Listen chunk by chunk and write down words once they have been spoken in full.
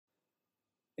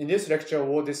In this lecture,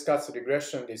 we'll discuss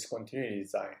regression discontinuity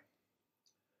design.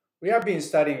 We have been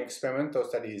studying experimental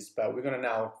studies, but we're going to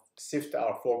now shift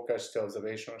our focus to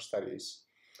observational studies.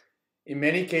 In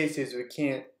many cases, we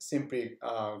can't simply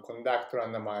conduct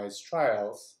randomized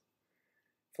trials.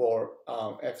 For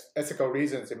ethical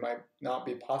reasons, it might not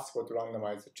be possible to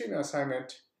randomize the treatment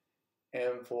assignment,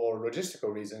 and for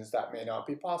logistical reasons, that may not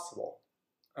be possible.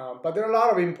 But there are a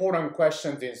lot of important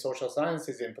questions in social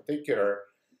sciences in particular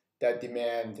that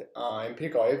demand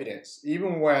empirical evidence,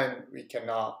 even when we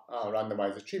cannot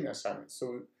randomize the treatment assignment.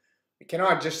 So we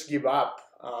cannot just give up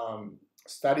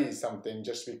studying something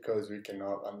just because we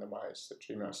cannot randomize the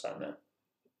treatment assignment.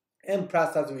 And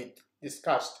plus, as we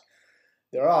discussed,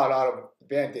 there are a lot of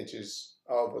advantages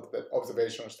of the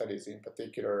observational studies, in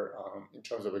particular in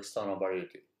terms of external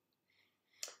validity.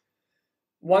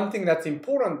 One thing that's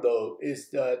important, though,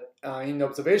 is that in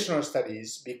observational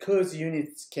studies, because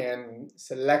units can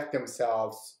select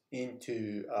themselves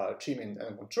into treatment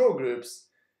and control groups,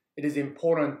 it is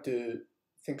important to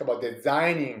think about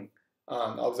designing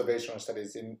observational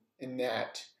studies in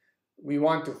that we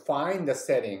want to find the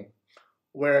setting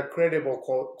where credible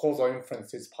causal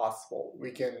inference is possible.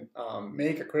 We can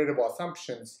make credible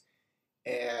assumptions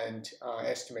and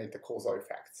estimate the causal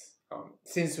effects.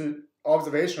 Since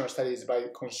observational studies by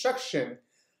construction,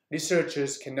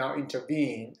 researchers cannot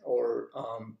intervene,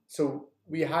 so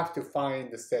we have to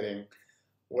find the setting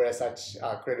where such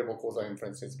credible causal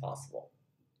inference is possible.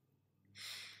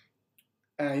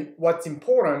 And what's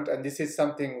important, and this is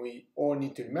something we all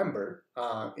need to remember,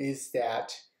 is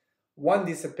that one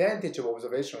disadvantage of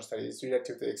observational studies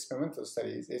relative to experimental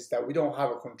studies is that we don't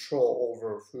have a control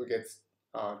over who gets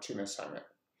treatment assignment.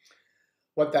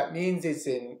 What that means is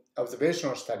in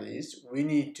observational studies, we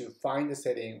need to find a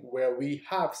setting where we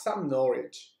have some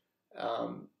knowledge,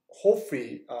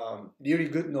 hopefully really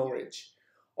good knowledge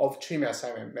of treatment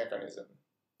assignment mechanism.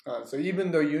 So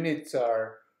even though units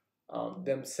are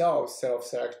themselves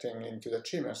self-selecting into the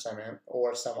treatment assignment,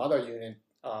 or some other unit,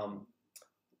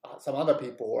 some other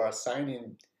people are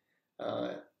assigning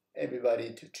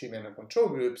everybody to treatment and control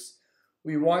groups,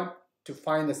 we want to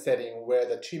find a setting where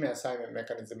the treatment assignment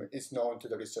mechanism is known to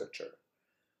the researcher.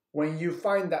 When you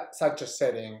find that such a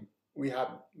setting, we have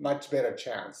much better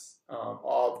chance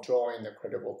of drawing a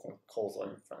credible causal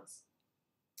inference.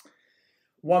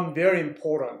 One very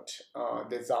important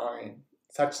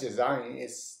such design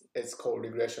is called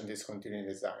regression discontinuity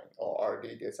design, or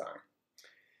RD design.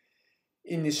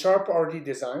 In the sharp RD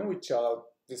design, which I'll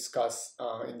discuss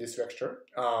in this lecture,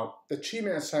 the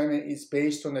treatment assignment is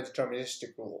based on a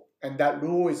deterministic rule, and that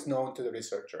rule is known to the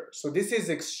researcher. So this is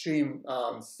extreme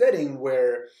setting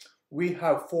where we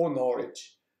have full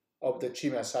knowledge of the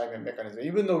treatment assignment mechanism,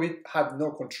 even though we have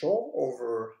no control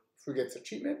over who gets the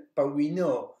treatment, but we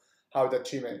know how the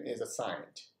treatment is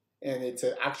assigned. And it's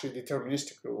actually a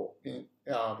deterministic rule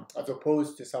as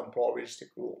opposed to some probabilistic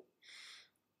rule.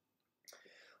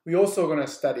 We're also going to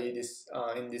study this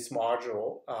in this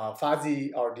module,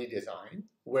 fuzzy RD design,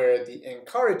 where the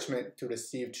encouragement to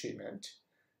receive treatment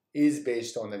is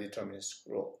based on the deterministic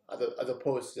rule, as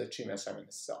opposed to the treatment assignment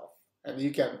itself. And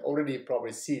you can already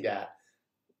probably see that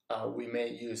we may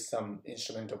use some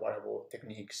instrumental variable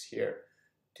techniques here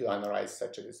to analyze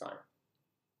such a design.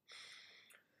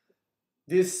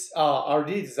 This RD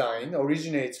design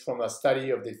originates from a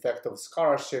study of the effect of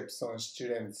scholarships on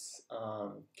students'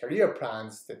 career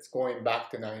plans that's going back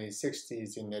to the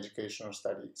 1960s in educational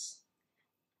studies,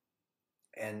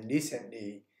 and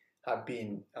recently have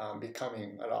been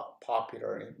becoming a lot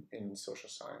popular in social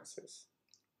sciences.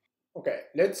 Okay,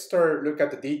 let's look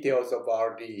at the details of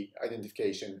RD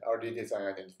identification, RD design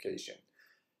identification.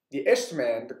 The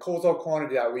estimate, the causal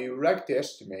quantity that we would like to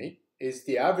estimate, is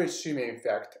the average treatment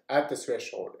effect at the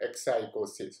threshold, xi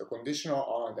equals c. So conditional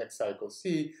on xi equals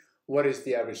c, what is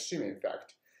the average treatment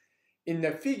effect? In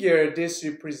the figure, this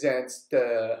represents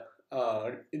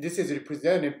this is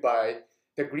represented by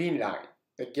the green line,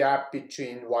 the gap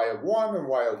between y of 1 and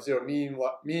y of 0,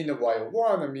 mean of y of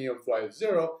 1 and mean of y of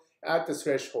 0 at the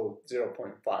threshold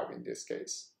 0.5 in this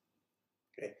case.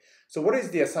 Okay, so what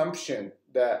is the assumption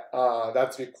that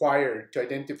that's required to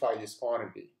identify this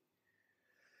quantity?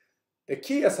 The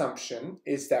key assumption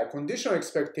is that conditional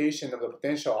expectation of the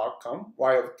potential outcome,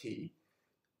 y of t,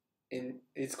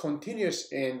 is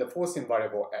continuous in the forcing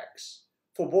variable x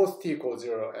for both t equals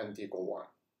 0 and t equals 1.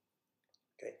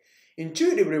 Okay.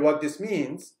 Intuitively, what this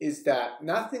means is that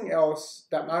nothing else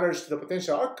that matters to the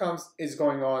potential outcomes is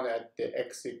going on at the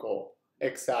xi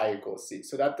equals c.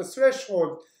 So that the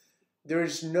threshold, there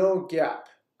is no gap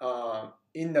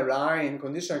in the line,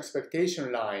 conditional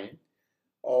expectation line,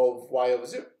 of y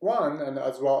of 1 and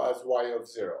as well as y of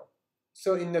 0.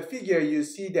 So in the figure, you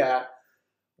see that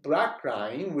black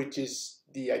line, which is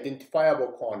the identifiable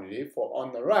quantity. For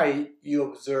on the right, you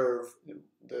observe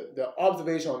the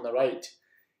observation on the right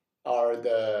are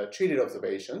the treated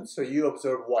observations. So you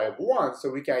observe y of 1,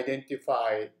 so we can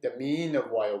identify the mean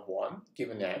of y of 1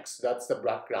 given x. That's the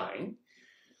black line.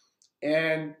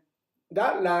 And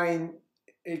that line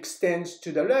extends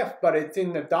to the left, but it's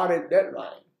in the dotted red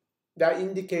line. That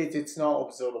indicates it's not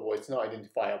observable, it's not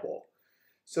identifiable.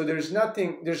 So there's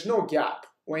no gap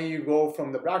when you go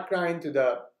from the black line to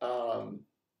the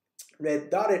red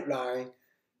dotted line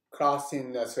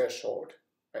crossing the threshold.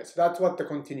 Right? So that's what the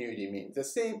continuity means. The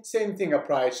same thing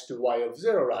applies to y of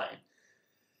 0 line.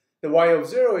 The y of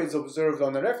 0 is observed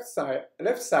on the left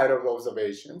side of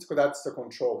observations, because that's the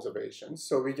control observation.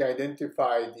 So we can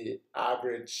identify the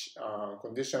average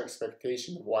conditional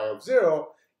expectation of y of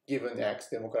 0 given x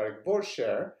democratic vote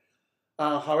share.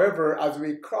 However, as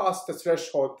we cross the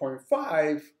threshold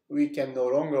 0.5, we can no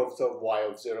longer observe y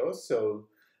of 0. So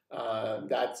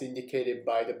that's indicated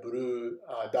by the blue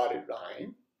dotted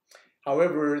line.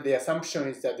 However, the assumption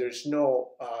is that there's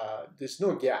no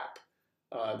gap.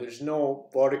 There's no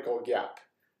vertical gap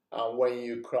when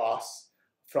you cross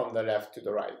from the left to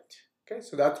the right. Okay,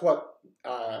 so that's what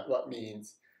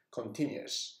means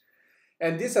continuous.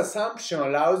 And this assumption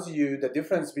allows you the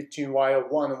difference between y of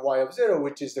 1 and y of 0,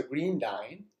 which is the green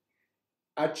line,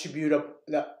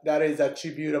 that is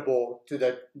attributable to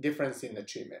the difference in the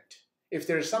treatment. If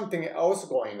there's something else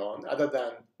going on other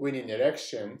than winning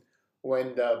election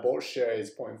when the vote share is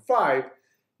 0.5,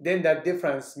 then that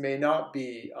difference may not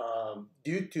be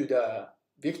due to the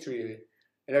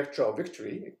electoral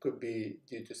victory. It could be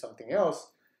due to something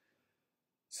else.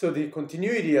 So the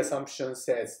continuity assumption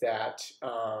says that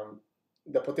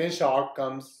the potential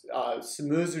outcomes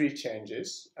smoothly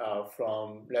changes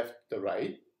from left to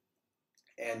right,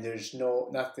 and there's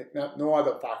no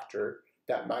other factor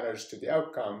that matters to the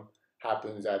outcome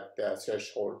happens at the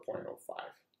threshold 0.05.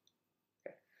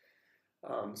 Okay.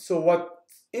 So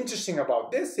what's interesting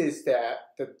about this is that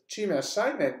the treatment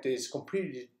assignment is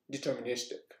completely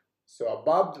deterministic. So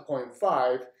above the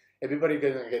 0.5, everybody's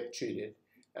going to get treated,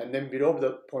 and then below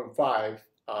the 0.5,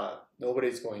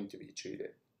 nobody's going to be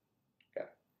treated. Okay.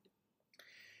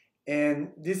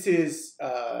 And this is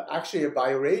actually a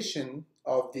violation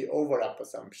of the overlap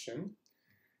assumption.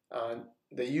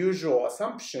 The usual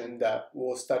assumption that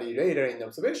we'll study later in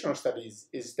observational studies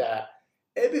is that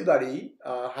everybody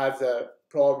has a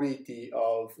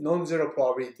non-zero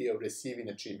probability of receiving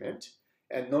a treatment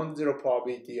and non-zero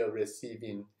probability of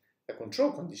receiving the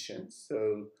control conditions.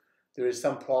 So there is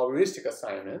some probabilistic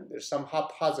assignment. There's some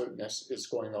haphazardness is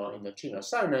going on in the treatment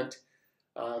assignment,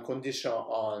 conditional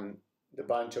on the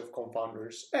bunch of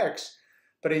confounders X.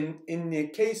 But in the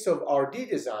case of RD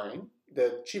design,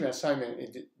 the treatment assignment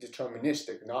is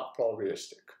deterministic, not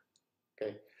probabilistic.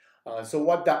 Okay. So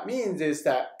what that means is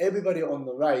that everybody on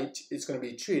the right is going to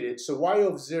be treated. So y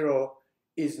of 0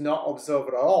 is not observed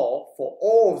at all for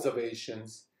all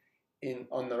observations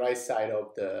on the right side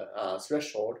of the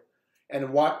threshold.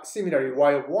 And similarly,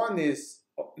 y of 1 is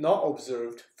not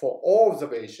observed for all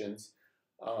observations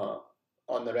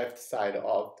on the left side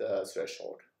of the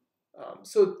threshold.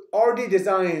 So RD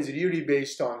design is really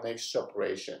based on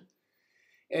extrapolation.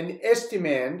 And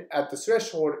estimand at the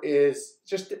threshold is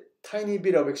just a tiny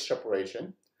bit of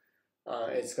extrapolation.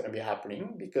 It's going to be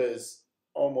happening because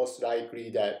almost likely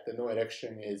that the no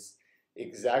election is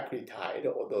exactly tied,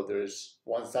 although there's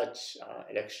one such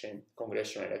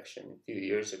congressional election a few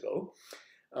years ago.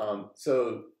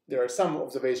 So there are some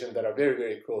observations that are very,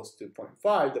 very close to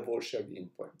 0.5, the vote share being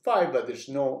 0.5, but there's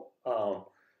no,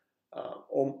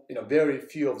 very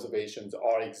few observations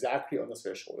are exactly on the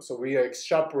threshold. So we are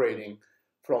extrapolating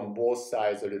from both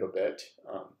sides a little bit.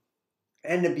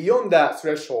 And beyond that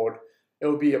threshold, it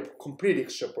will be a complete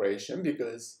extrapolation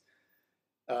because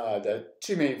the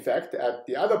treatment effect at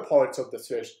the other parts of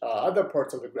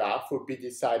the graph will be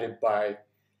decided by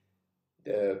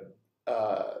the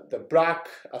black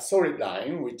solid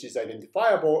line, which is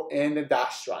identifiable, and the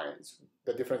dashed lines.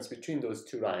 The difference between those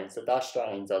two lines, the dashed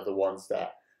lines are the ones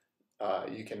that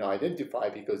you cannot identify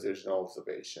because there's no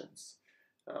observations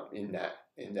in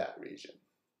that region.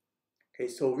 Okay,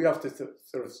 so we have to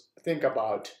sort of think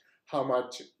about how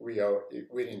much we are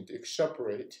willing to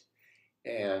extrapolate,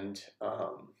 and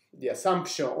the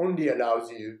assumption only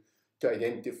allows you to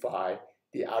identify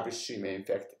the average treatment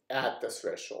effect at the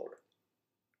threshold.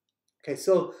 Okay,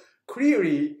 so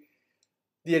clearly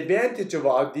the advantage of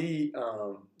RD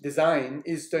design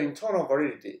is the internal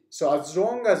validity. So as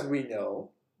long as we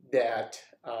know that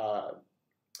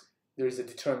there is a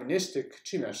deterministic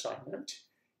treatment assignment,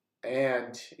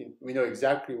 and we know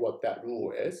exactly what that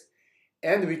rule is,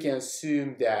 and we can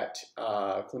assume that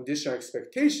conditional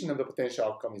expectation of the potential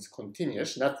outcome is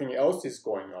continuous, nothing else is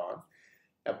going on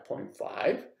at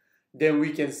 0.5, then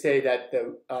we can say that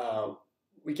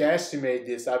we can estimate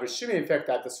this average treatment effect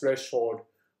at the threshold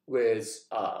with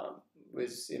we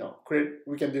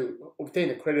can obtain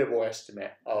a credible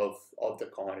estimate of the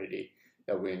quantity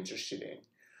that we're interested in.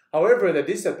 However, the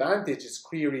disadvantage is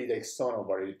clearly the external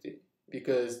validity,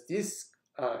 because this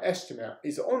estimate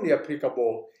is only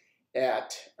applicable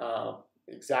at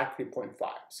exactly 0.5.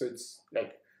 So it's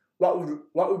like, what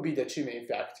would be the treatment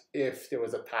effect if there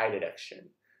was a tide reduction?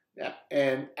 Yeah.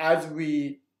 And as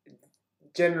we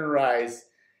generalize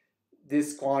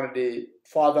this quantity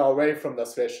farther away from the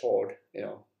threshold,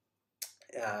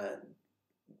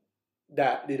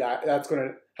 that's going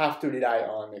to have to rely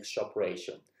on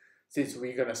extrapolation, since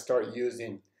we're going to start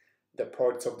using the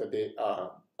parts of the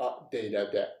data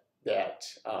that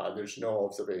there's no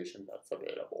observation that's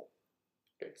available.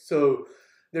 Okay. So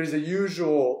there's a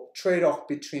usual trade-off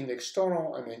between the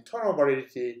external and the internal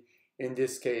validity. In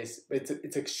this case,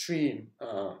 it's extreme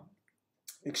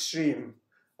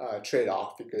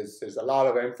trade-off, because there's a lot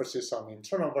of emphasis on the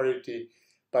internal validity,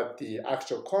 but the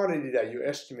actual quantity that you're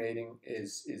estimating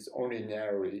is only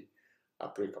narrowly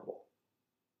applicable.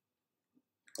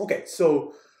 Okay,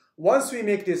 so once we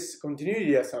make this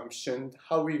continuity assumption,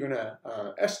 how are we going to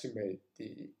estimate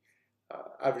the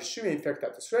average treatment effect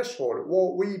at the threshold?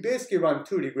 Well, we basically run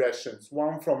two regressions,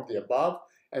 one from the above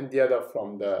and the other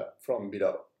from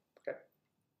below. Okay.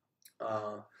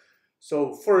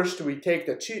 So first we take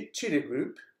the treated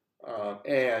group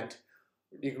and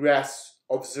regress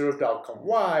observed outcome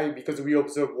y, because we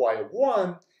observe y of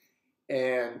 1,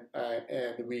 and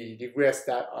we regress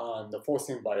that on the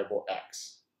forcing variable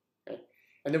x. Okay?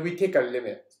 And then we take a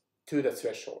limit to the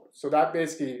threshold. So that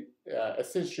basically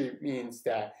essentially means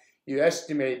that you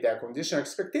estimate that conditional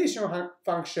expectation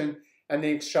function and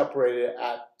then extrapolate it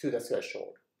to the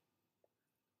threshold.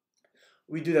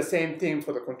 We do the same thing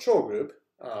for the control group.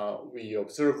 We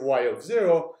observe y of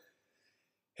 0,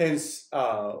 hence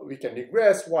we can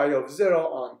regress y of 0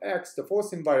 on x, the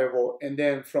forcing variable, and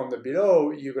then from the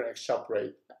below you're going to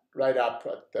extrapolate right up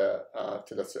at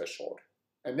to the threshold,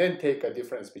 and then take a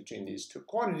difference between these two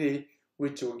quantities,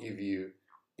 which will give you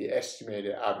the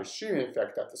estimated average treatment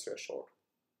effect at the threshold.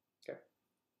 Okay.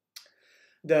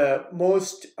 The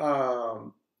most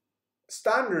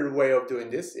standard way of doing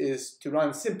this is to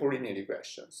run simple linear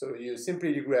regression. So you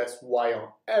simply regress y on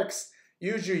x.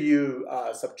 Usually you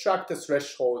subtract the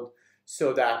threshold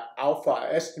so that alpha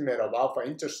estimate of alpha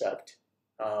intercept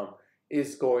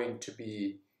is going to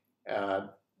be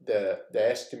the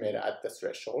estimate at the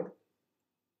threshold.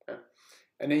 Okay.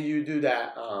 And then you do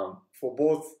that for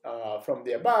both from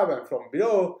the above and from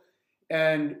below,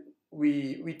 and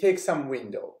we take some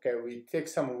window. Okay, we take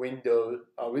some window.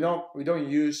 We don't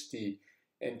use the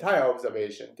entire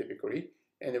observation typically,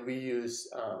 and we use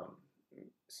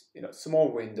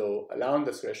small window around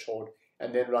the threshold,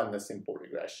 and then run the simple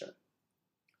regression.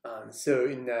 So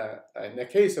in the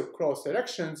case of cross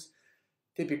directions,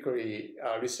 typically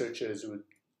researchers would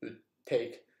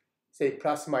take, say,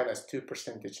 plus minus 2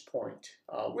 percentage point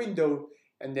window,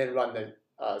 and then run the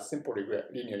simple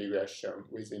linear regression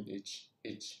within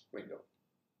each window.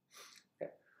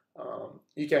 Okay.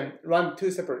 You can run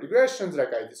two separate regressions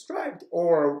like I described,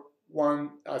 or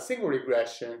one single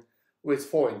regression with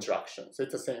 4 interactions.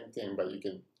 It's the same thing, but you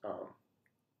can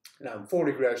run 4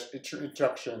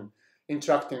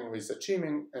 interacting with the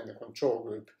treatment and the control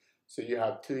group, so you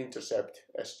have 2 intercept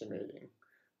estimating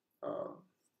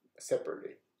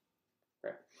separately.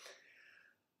 Okay.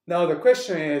 Now the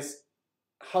question is,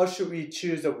 how should we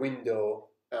choose a window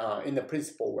in the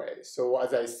principal way? So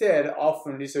as I said,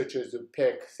 often researchers will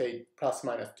pick, say, plus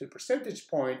minus 2 percentage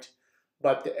point,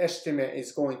 but the estimate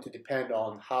is going to depend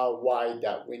on how wide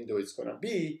that window is going to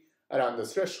be around the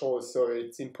threshold. So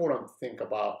it's important to think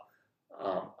about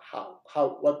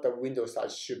what the window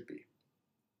size should be.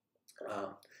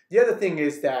 The other thing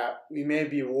is that we may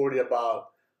be worried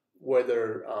about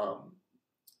whether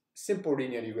simple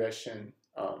linear regression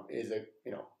is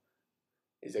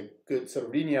a good sort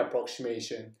of linear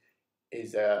approximation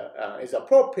is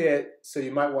appropriate. So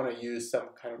you might want to use some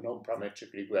kind of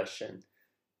non-parametric regression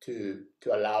to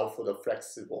allow for the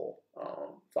flexible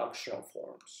functional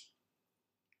forms.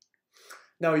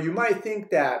 Now you might think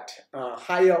that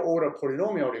higher order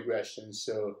polynomial regression,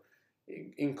 so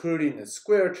including a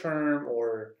square term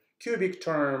or cubic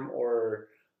term or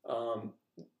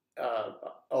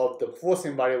of the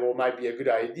forcing variable, might be a good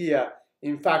idea.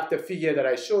 In fact, the figure that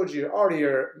I showed you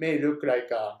earlier may look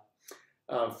like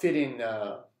a fitting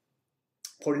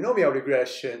polynomial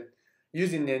regression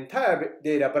using the entire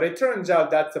data, but it turns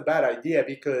out that's a bad idea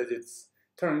because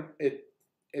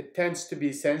it tends to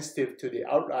be sensitive to the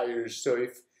outliers. So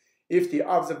if the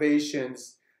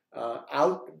observations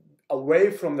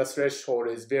away from the threshold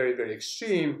is very, very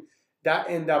extreme, that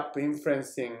end up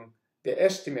influencing the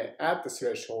estimate at the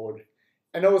threshold.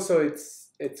 And also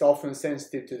it's often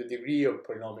sensitive to the degree of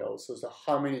polynomials. So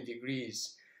how many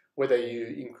degrees, whether you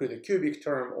include a cubic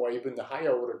term or even the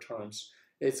higher order terms,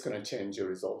 it's going to change your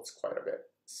results quite a bit.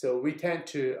 So we tend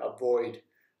to avoid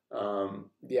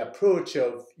the approach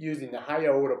of using the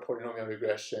higher order polynomial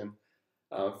regression,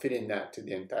 fitting that to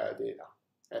the entire data.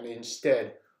 And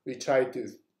instead, we try to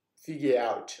figure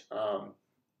out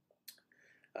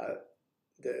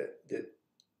the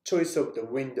choice of the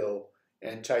window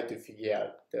and try to figure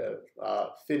out the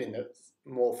fit in a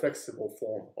more flexible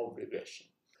form of regression.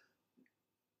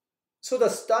 So the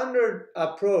standard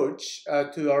approach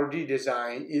to our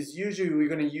redesign is usually we're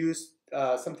going to use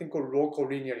something called local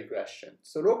linear regression.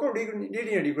 So local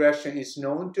linear regression is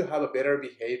known to have a better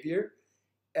behavior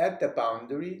at the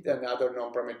boundary than other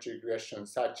non-parametric regressions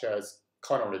such as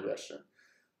Kernel regression.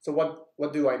 So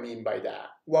what do I mean by that?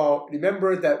 Well,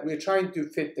 remember that we're trying to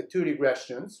fit the two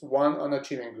regressions, one on a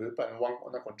treatment group and one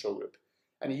on a control group.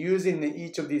 And using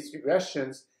each of these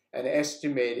regressions and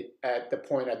estimate at the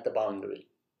point at the boundary.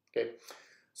 Okay.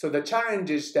 So the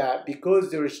challenge is that because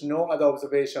there is no other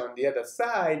observation on the other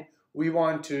side, we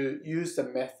want to use a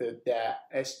method that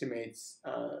estimates,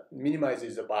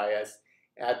 minimizes the bias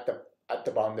at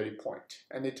the boundary point.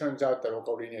 And it turns out that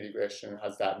local linear regression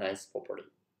has that nice property.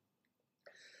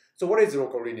 So what is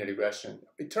local linear regression?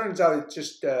 It turns out it's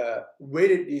just a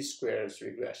weighted least squares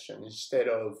regression instead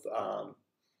of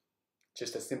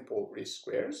just a simple least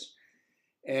squares.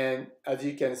 And as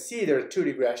you can see, there are two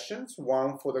regressions,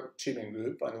 one for the treatment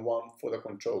group and one for the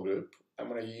control group. I'm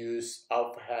going to use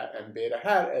alpha hat and beta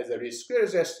hat as a least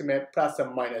squares estimate. Plus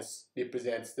and minus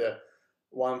represents the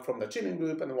one from the treatment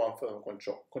group and one from the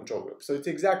control group. So it's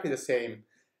exactly the same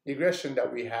regression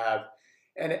that we have.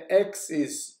 And X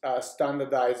is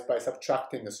standardized by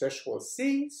subtracting the threshold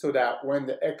C, so that when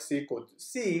the X equal to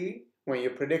C, when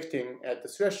you're predicting at the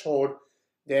threshold,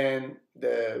 then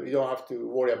you don't have to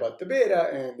worry about the beta,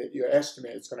 and your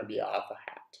estimate is going to be alpha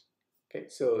hat. Okay,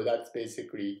 so that's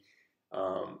basically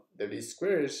the least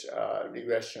squares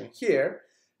regression here.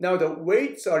 Now the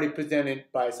weights are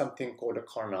represented by something called a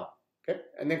kernel. Okay,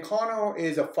 and then kernel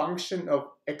is a function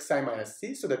of xi minus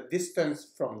c, so the distance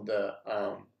from the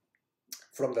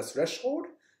threshold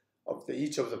of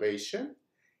each observation,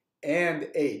 and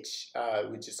h,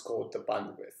 which is called the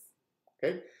bandwidth.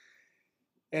 Okay.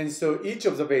 And so each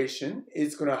observation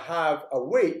is going to have a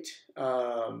weight,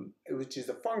 which is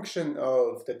a function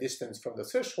of the distance from the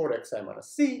threshold xi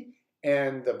minus c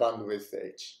and the bandwidth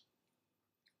h.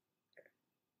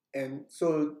 And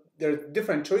so there are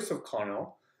different choices of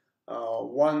kernel.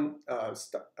 One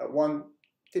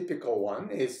typical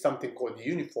one is something called the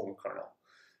uniform kernel.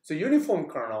 So uniform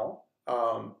kernel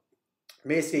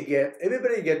basically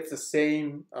everybody gets the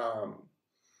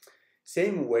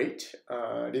same weight,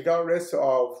 regardless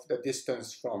of the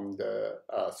distance from the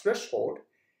threshold,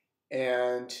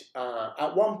 and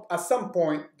at some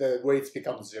point the weights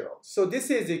become zero. So this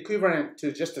is equivalent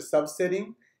to just a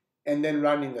subsetting and then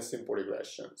running a simple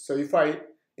regression. So if I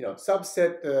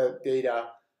subset the data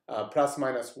plus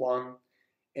minus 1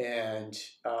 and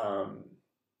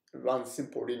run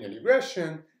simple linear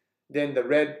regression, then the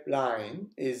red line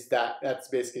is that's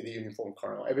basically the uniform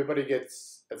kernel. Everybody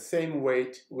gets the same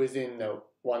weight within the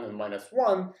 1 and minus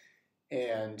 1,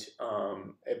 and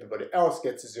everybody else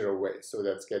gets 0 weight, so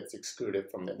that gets excluded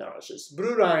from the analysis.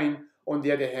 Blue line, on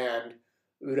the other hand,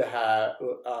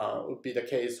 would be the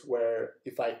case where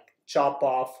if I chop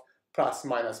off plus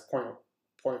minus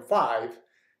 0.5,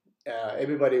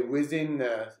 everybody within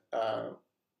the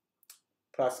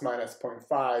plus minus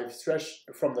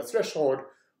 0.5 from the threshold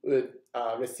would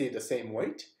receive the same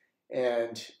weight,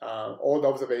 and all the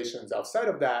observations outside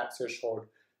of that threshold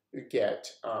would get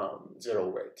 0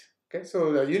 weight. Okay,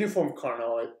 so the uniform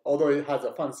kernel, although it has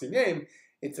a fancy name,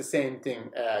 it's the same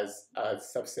thing as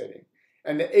subsetting.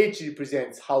 And the H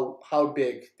represents how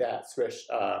big that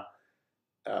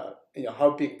how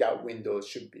big that window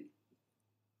should be.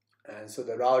 And so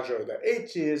the larger the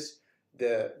H is,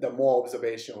 the more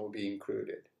observation will be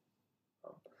included.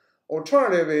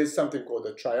 Alternative is something called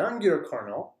the triangular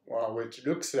kernel, which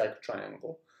looks like a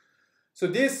triangle. So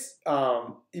this,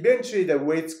 eventually the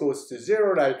weights goes to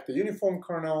 0 like the uniform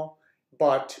kernel,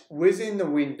 but within the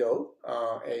window,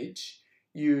 H,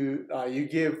 you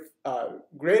give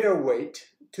greater weight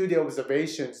to the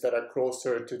observations that are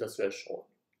closer to the threshold.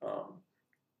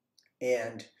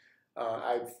 And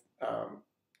I've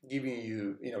given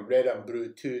you, red and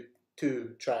blue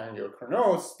two triangular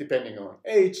kernels depending on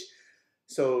age.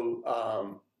 So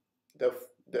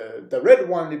the red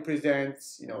one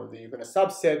represents, you're going to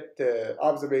subset the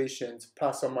observations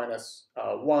plus or minus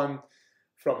 1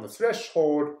 from the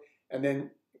threshold, and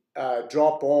then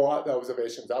drop all the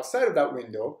observations outside of that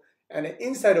window. And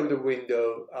inside of the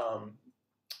window,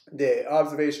 the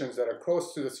observations that are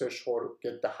close to the threshold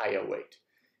get the higher weight.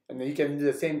 And then you can do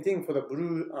the same thing for the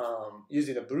blue,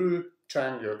 using the blue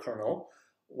triangular kernel,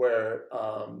 where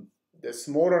the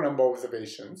smaller number of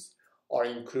observations are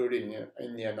included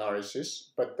in the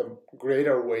analysis, but the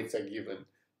greater weights are given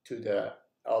to the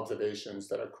observations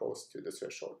that are close to the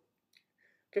threshold.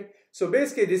 Okay, so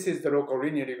basically this is the local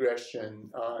linear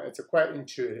regression. It's quite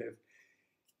intuitive,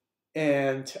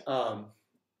 and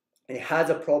it has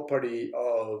a property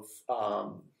of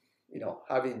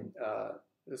having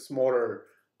the smaller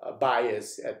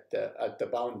bias at the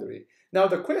boundary. Now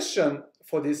the question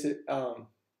for this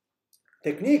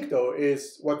technique though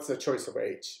is, what's the choice of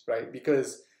h, right?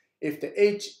 Because if the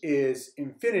h is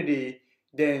infinity,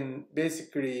 then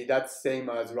basically that's same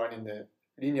as running the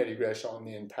linear regression on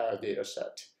the entire data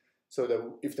set.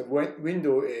 So if the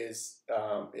window is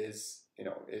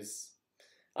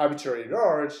arbitrarily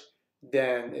large,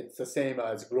 then it's the same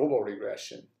as global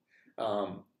regression.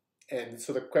 And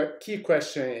so the key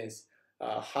question is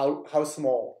how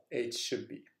small h should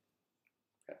be.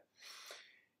 Okay.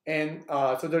 And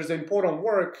so there's important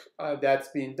work that's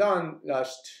been done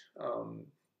last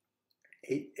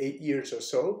 8 years or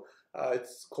so.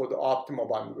 It's called the optimal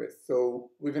bandwidth.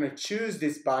 So we're going to choose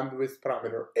this bandwidth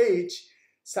parameter h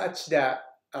such that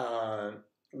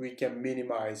we can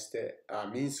minimize the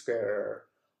mean square error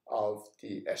of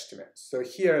the estimates. So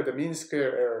here the mean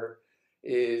square error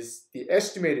is the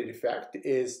estimated effect,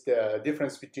 is the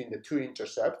difference between the two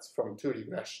intercepts from two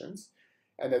regressions.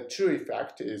 And the true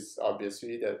effect is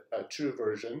obviously the true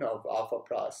version of alpha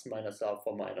plus minus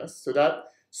alpha minus. So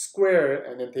that square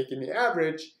and then taking the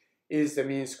average is the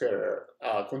mean square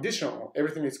error. Conditional,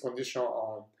 everything is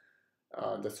conditional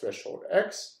on the threshold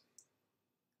x,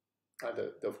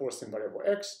 the forcing variable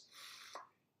x.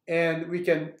 And we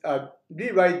can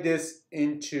rewrite this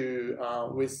into,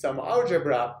 with some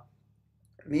algebra,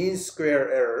 mean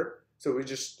square error. So we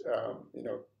just,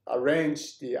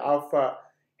 arrange the alpha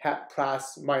hat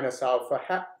plus minus alpha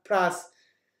hat plus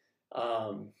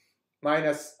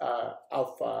minus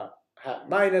alpha hat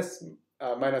minus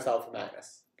minus alpha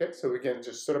minus. Okay, so we can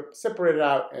just sort of separate it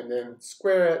out and then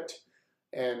square it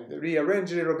and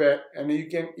rearrange it a little bit, and you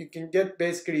can get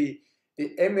basically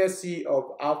the MSE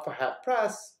of alpha hat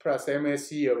plus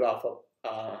MSE of alpha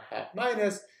hat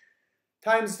minus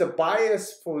times the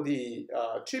bias for the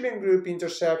treatment group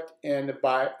intercept and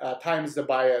times the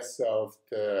bias of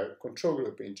the control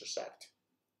group intercept.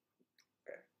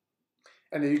 Okay.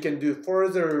 And then you can do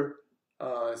further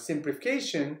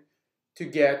simplification to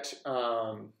get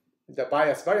the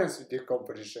bias variance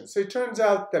decomposition. So it turns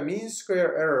out the mean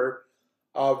square error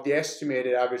of the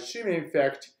estimated average treatment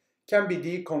effect can be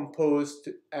decomposed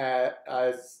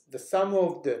as the sum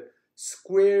of the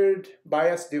squared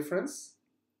bias difference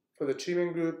for the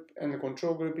treatment group and the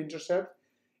control group intercept,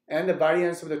 and the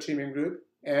variance of the treatment group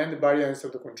and the variance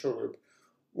of the control group.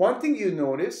 One thing you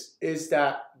notice is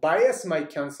that bias might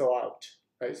cancel out,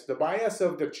 right? So the bias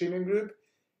of the treatment group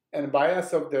and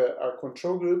bias of the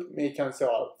control group may cancel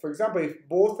out. For example, if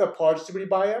both are positively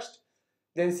biased,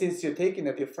 then since you're taking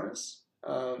the difference,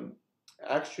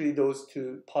 actually those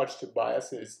two positive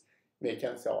biases may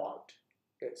cancel out.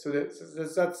 Okay, so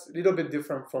that's a little bit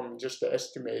different from just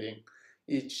estimating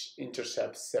each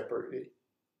intercept separately.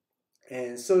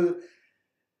 And so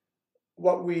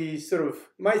what we sort of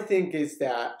might think is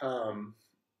that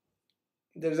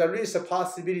there's at least a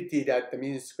possibility that the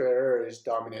mean square error is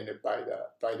dominated by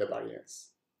the variance.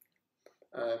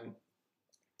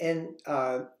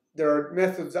 There are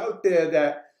methods out there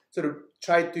that sort of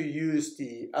try to use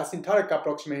the asymptotic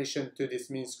approximation to this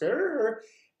mean square error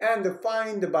and to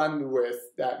find the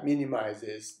bandwidth that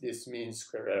minimizes this mean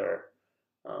square error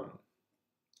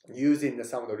using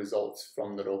some of the results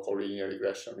from the local linear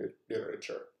regression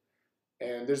literature.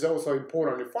 And there's also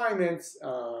important refinements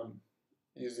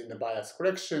using the bias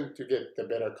correction to get the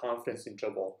better confidence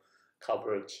interval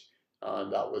coverage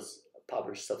that was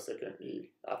published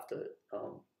subsequently after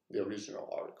the original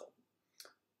article.